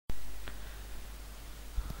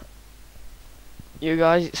You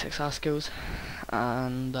guys, it's sKiillzz,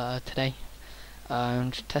 and today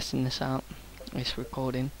I'm just testing this out, this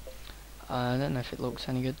recording. I don't know if it looks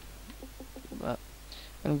any good, but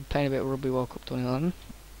I'm going to be playing a bit of Rugby World Cup 2011,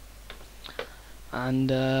 and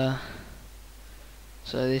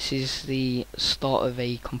so this is the start of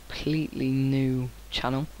a completely new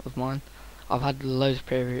channel of mine. I've had loads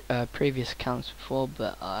of previous accounts before,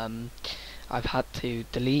 but I've had to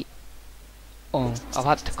delete. Oh, I've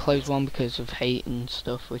had to close one because of hate and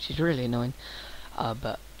stuff, which is really annoying.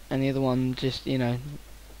 But and the other one, just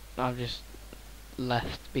I've just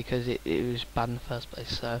left because it was bad in the first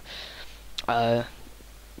place. So we're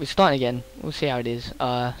starting again. We'll see how it is.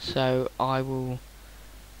 So I will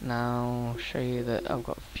now show you that I've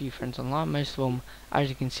got a few friends online. Most of them, as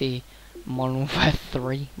you can see, Modern Warfare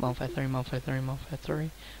 3, Modern Warfare 3, Modern Warfare 3, Modern Warfare 3,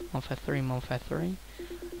 Modern Warfare 3, Modern Warfare 3.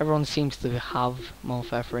 Everyone seems to have Modern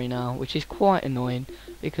Warfare 3 now, which is quite annoying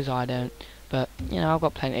because I don't. But I've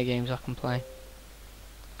got plenty of games I can play,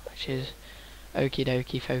 which is okie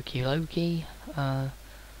dokie fokie loki.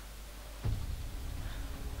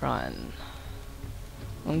 Right, I'm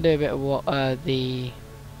gonna do a bit of what the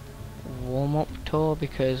warm-up tour,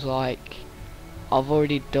 because like I've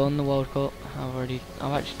already done the World Cup. I've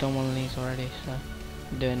actually done one of these already, so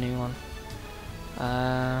I'll do a new one.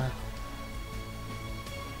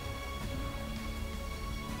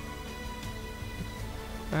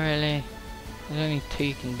 Really? There's only two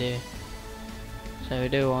you can do. So we'll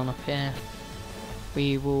do one up here.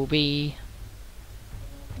 We will be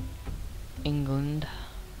England.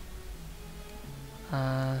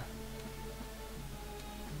 I've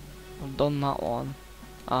done that one.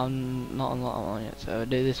 I'm not on that one yet, so I'll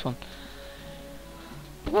do this one.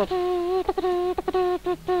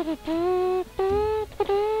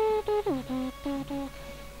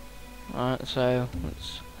 Alright, so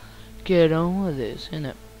let's get on with this,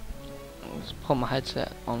 innit? Let's put my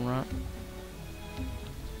headset on, right?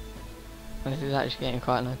 This is actually getting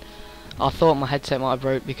quite annoying. I thought my headset might have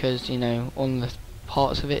broke because, one of the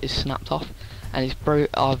parts of it is snapped off, and it's broke.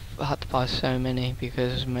 I've had to buy so many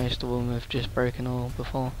because most of them have just broken all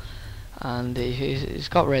before, and it's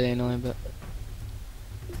got really annoying, but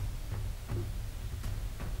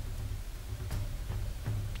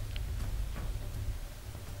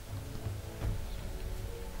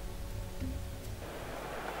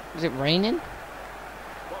is it raining?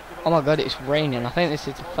 Oh my god, it's raining. I think this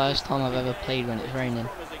is the first time I've ever played when it's raining.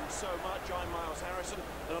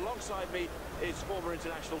 Alongside me is former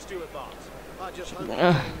international Stuart Barnes. I just hope the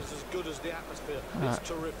game is as good as the atmosphere. It's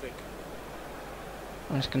terrific.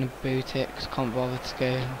 I'm just gonna boot it because I can't bother to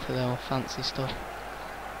go for the old fancy stuff.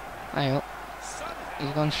 Hey up.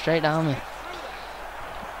 He's gone straight down me. Excellent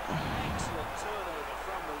turnover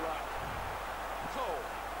from the ruck. Cole,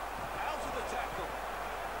 out of the tackle.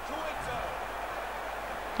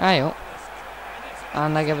 Hey up.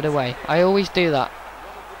 And I give it away. I always do that.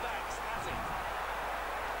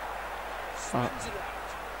 Right.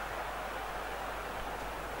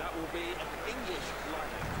 That will be an English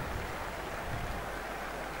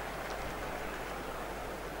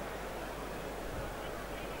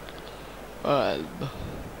lineup.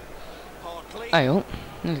 Hey up.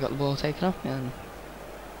 Nearly got the ball taken off. Yeah.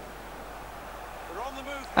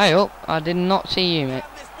 Hey up. I did not see you, mate.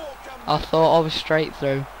 I thought I was straight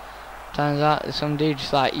through. Turns out there's some dude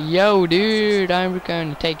just like, yo dude, I'm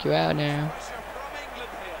going to take you out now.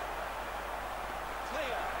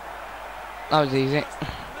 That was easy.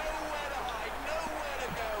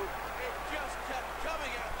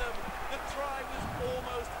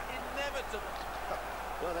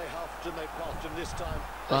 Well, they huffed and they puffed, and this time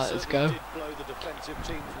right, let's go. did blow the defensive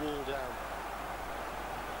team's wall down.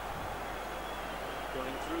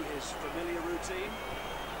 Going through his familiar routine.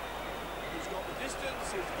 He's got the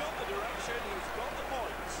distance, he's got the direction, he's got the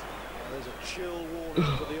points. There's a chill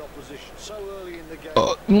warning for the opposition so early in the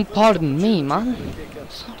game. Pardon me, man.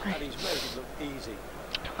 Sorry. And he's made it look easy.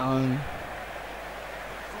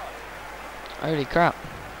 Holy crap.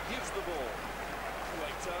 Gives the ball.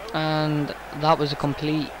 And that was a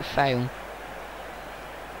complete fail. The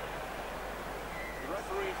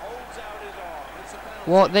referee holds out his arm. It's a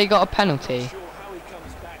penalty. What? They got a penalty? Not sure how he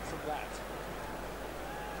comes back from that.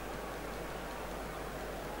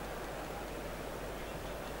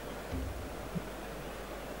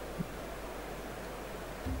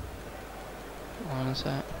 One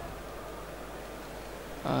sec.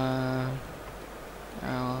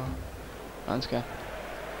 Let's go.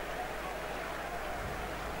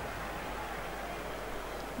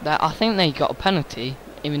 I think they got a penalty,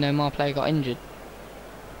 even though my player got injured.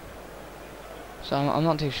 So I'm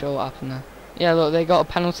not too sure what happened there. Yeah, look, they got a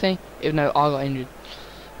penalty, even though I got injured.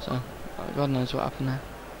 So God knows what happened there.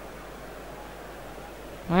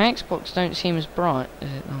 My Xbox don't seem as bright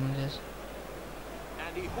as it normally does.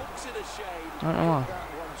 And he hooks it a shade. I don't know why. That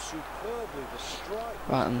one superbly. The strike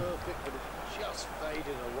Right, was perfect, but it just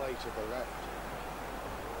faded away to the left.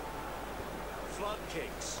 Flood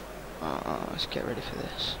kicks. Let's get ready for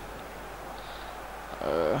this.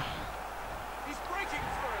 He's breaking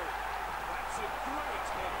through. That's a great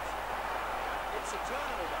hit. It's a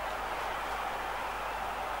turnover.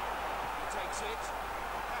 He takes it.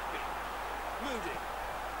 Happy. Moody.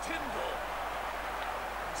 Tyndall.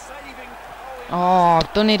 Saving. Oh,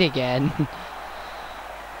 I've done it again.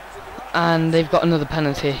 And they've got another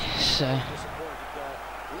penalty, so...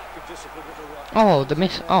 Oh, the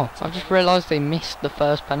miss. Oh, I've just realised they missed the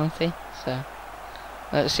first penalty, so...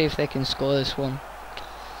 Let's see if they can score this one.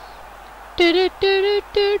 And,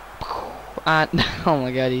 oh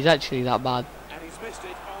my god, he's actually that bad. And he's missed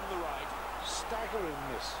it on the right. Staggering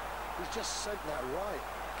miss. He's just sent that right.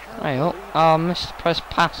 Hey up. Oh, I missed the press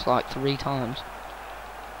pass like 3 times.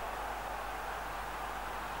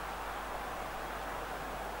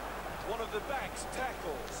 One of the backs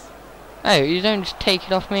tackles. Hey, you don't just take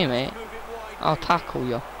it off me, mate. Move it wide. I'll tackle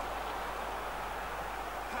you.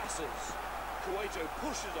 Passes. Cueto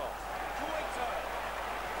pushes off. Cueto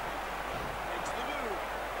makes the move.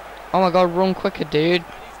 Oh my god, run quicker, dude. And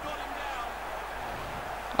he's got him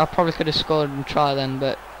down. I probably could have scored and tried then,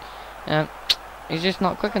 but... he's just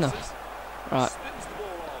not quick enough. Right. Spins the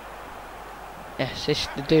ball on. Yes, this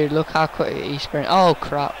the dude. Look how quick he's sprinting. Oh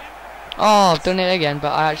crap! Oh, I've done it again,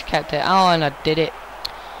 but I actually kept it. Oh, and I did it.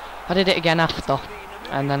 I did it again after,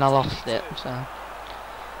 and then I lost it. So. At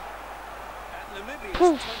Namibia's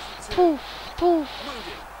Poof, 22. poof, poof.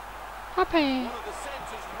 Moody. Happy. One of the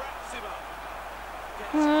centres wraps him up.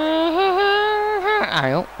 Gets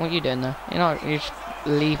Ariel, what are you doing there? You know, you just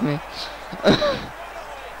leave me.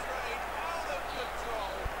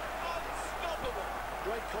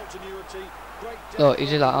 Look, he's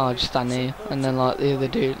just like, oh, just stand here, and then like the other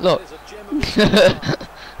dude, look,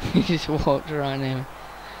 he just walked right near me,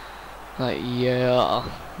 like, yeah,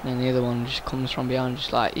 and then the other one just comes from behind,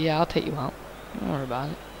 just like, yeah, I'll take you out, don't worry about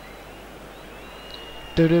it.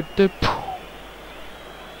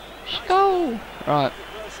 Let's go. Right.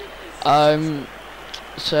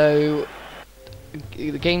 So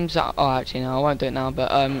the games that, oh, actually no, I won't do it now,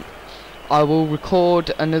 but I will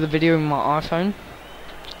record another video in my iPhone,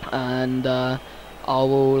 and I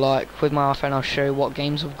will, like, with my iPhone I'll show you what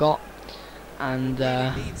games I've got, and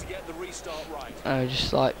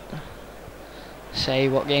just like say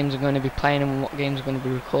what games I'm going to be playing and what games I'm going to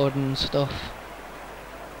be recording and stuff.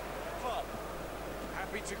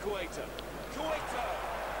 Happy to Cueto. Cueto.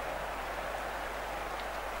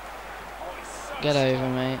 Oh, he's so Get over,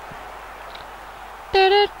 mate.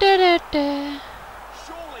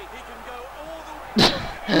 surely he can go all the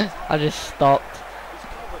way. I just stopped.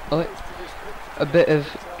 Oh, a bit of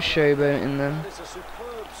showboating then. It's a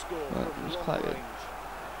superb score Well, from it was long quite good. range.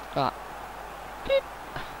 Right. Beep.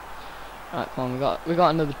 Right, come on, we got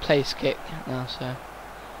another place kick now, so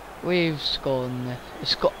we've scored this.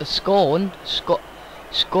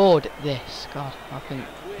 Scored this. God, I couldn't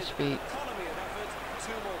speak. Economy of effort,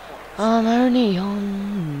 2 more points. I'm only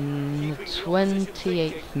on the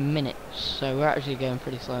 28th minute, so we're actually going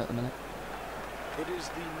pretty slow at the minute. It is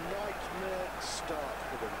the nightmare start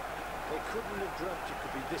for them. They couldn't have dreamt it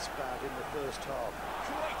could be this bad in the first half.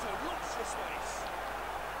 Cueto looks for space.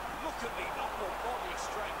 Look at the upper body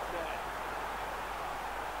strength there.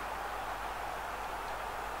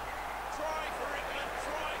 Try for it and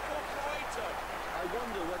try for Cueto. I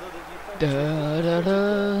wonder whether the defense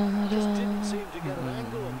just didn't seem to get an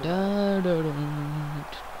angle on the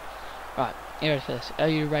Right, here's this. Are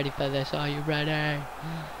you ready for this? Are you ready?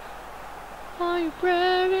 Are you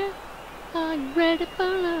ready? Are you ready for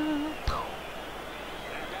love?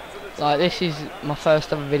 Like, this is my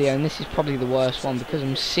first ever video, and this is probably the worst one because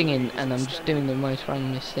I'm singing and I'm just doing the most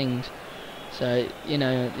randomest things. So, you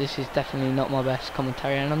know, this is definitely not my best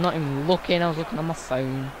commentary, and I'm not even looking, I was looking on my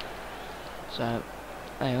phone. So,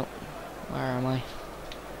 hey up, where am I?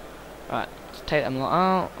 Right, let's take them lot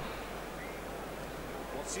out.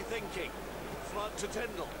 What's he thinking? Flood to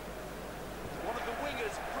Tyndall. One of the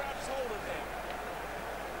wingers grabs hold of him.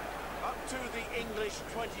 Up to the English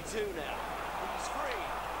 22 now. He's free.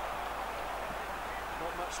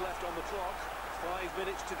 Not much left on the clock. 5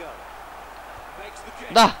 minutes to go. Makes the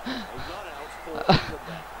kick. A run out for England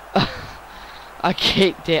then. I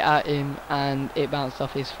kicked it at him and it bounced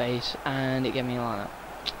off his face and it gave me a line up.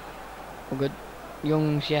 All good.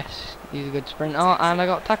 Youngs, yes, he's a good sprinter. Oh, and I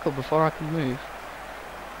got tackled before I could move.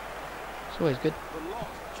 It's always good. The lock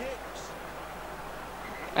kicks.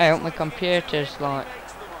 Hey, my computer's like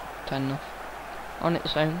turning off on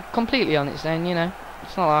its own, completely on its own. You know,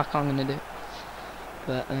 it's not like I'm gonna do it.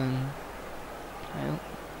 But well,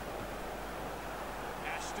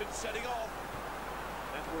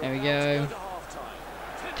 there we go.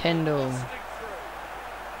 Tyndall.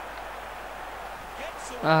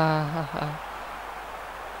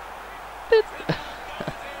 Boop.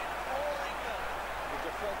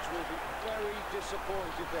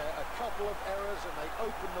 Disappointed there. A couple of errors and they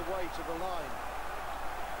open the way to the line.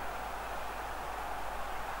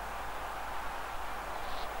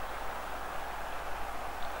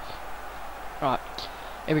 Right,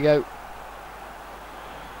 here we go.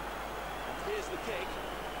 Here's the kick.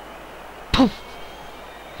 Poof!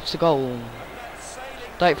 It's a goal.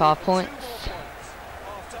 35 points.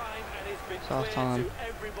 It's half time.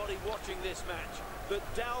 Everybody watching this match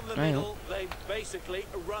that down the middle they basically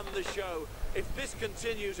run the show. If this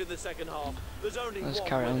continues in the second half, there's only Let's one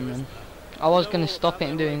carry on winner. then. I was going to stop it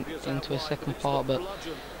and do it into a second part, but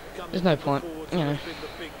there's no point, you know. And he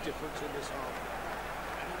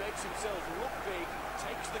makes himself look big,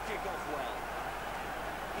 takes the kick off well.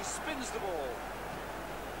 He spins the ball.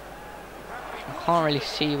 I can't really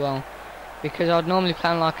see well because I'd normally play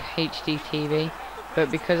on like a HD TV,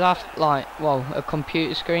 but because I've like, well, a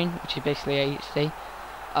computer screen, which is basically HD,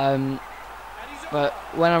 but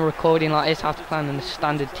when I'm recording like this I have to play on a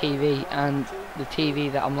standard TV, and the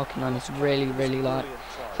TV that I'm looking on is really like,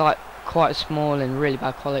 it's like quite small and really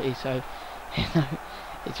bad quality, so you know,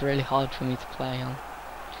 it's really hard for me to play on.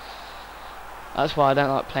 That's why I don't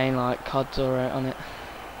like playing like CODs or on it.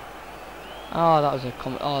 Oh, that was a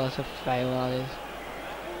oh, that's a fail, that is.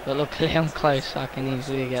 But luckily I'm close, so I can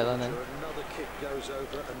easily get that in.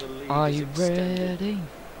 Are you ready?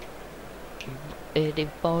 Ready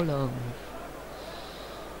for love?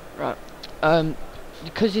 Right.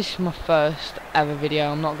 Because this is my first ever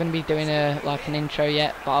video, I'm not going to be doing like an intro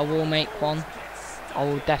yet, but I will make one. I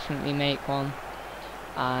will definitely make one.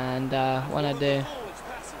 And when I do,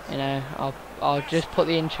 you know, I'll just put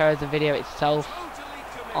the intro of the video itself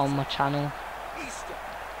on my channel.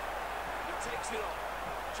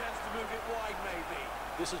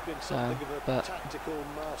 This has been something of a tactical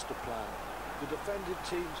master plan. The defended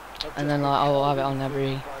teams and then like I'll have it on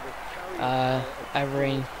every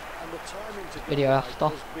video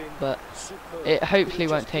after, but it hopefully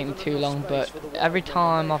won't take me too long. But every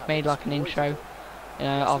time I've made like an intro, you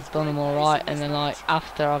know, I've done them alright, and then like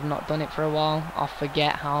after I've not done it for a while, I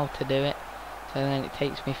forget how to do it, so then it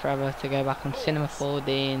takes me forever to go back on Cinema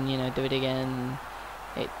 4D and, you know, do it again.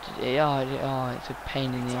 Oh, it's a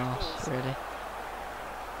pain in the arse, really.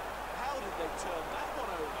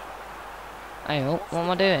 Hey, what am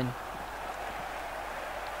I doing?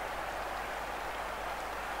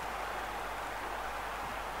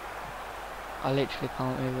 I literally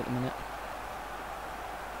can't move at the minute.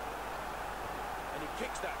 And he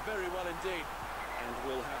kicks that very well indeed. And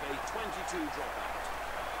we'll have a 22 dropout.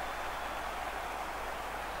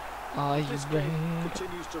 Are you ready?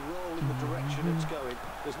 Continues to roll in the direction it's going.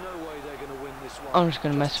 There's no way they're going to win this one. I'm just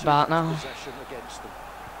going to mess about now.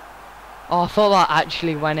 Oh, I thought that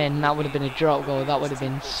actually went in. That would have been a drop goal. That would have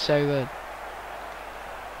been so good.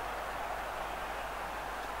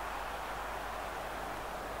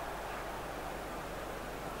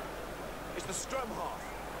 It's the scrum half.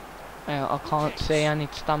 Yeah, I can't see. I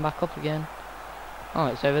need to stand back up again. Oh,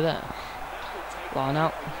 it's over there. Line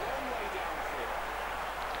out.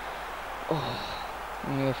 Oh,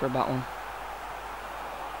 I'm going to go for a back one.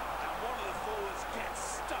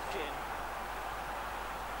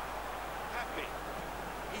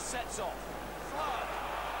 Sets off. Flood.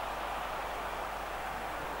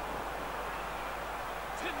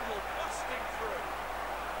 Tyndall busting through.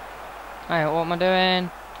 Hey, what am I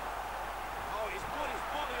doing? Oh, he's put his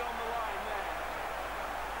body on the line there.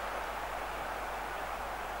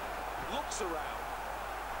 Looks around.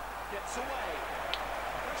 Gets away.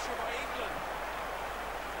 Pressure by England.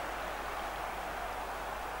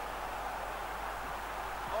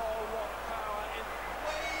 Oh, what power in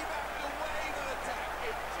wave after wave of attack.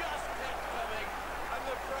 It just kept coming, and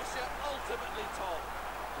the pressure ultimately told.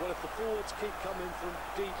 Well, if the forwards keep coming from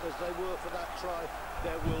deep as they were for that try,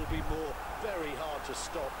 there will be more. Very hard to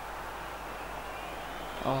stop.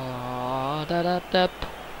 Oh, da da da.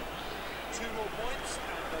 2 more points.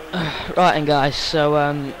 Right, and guys, so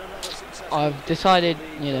I've decided,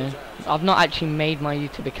 you know, I've not actually made my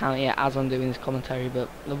YouTube account yet as I'm doing this commentary, but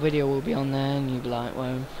the video will be on there, and you'll be like,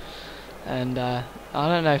 well, and I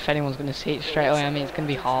don't know if anyone's going to see it straight away. I mean, it's going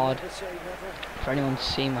to be hard for anyone to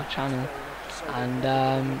see my channel,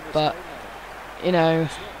 and but you know,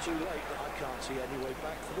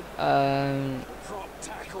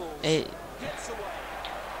 it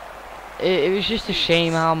it was just a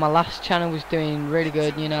shame how my last channel was doing really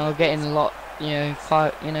good, you know, getting a lot, you know,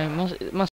 quite, you know, must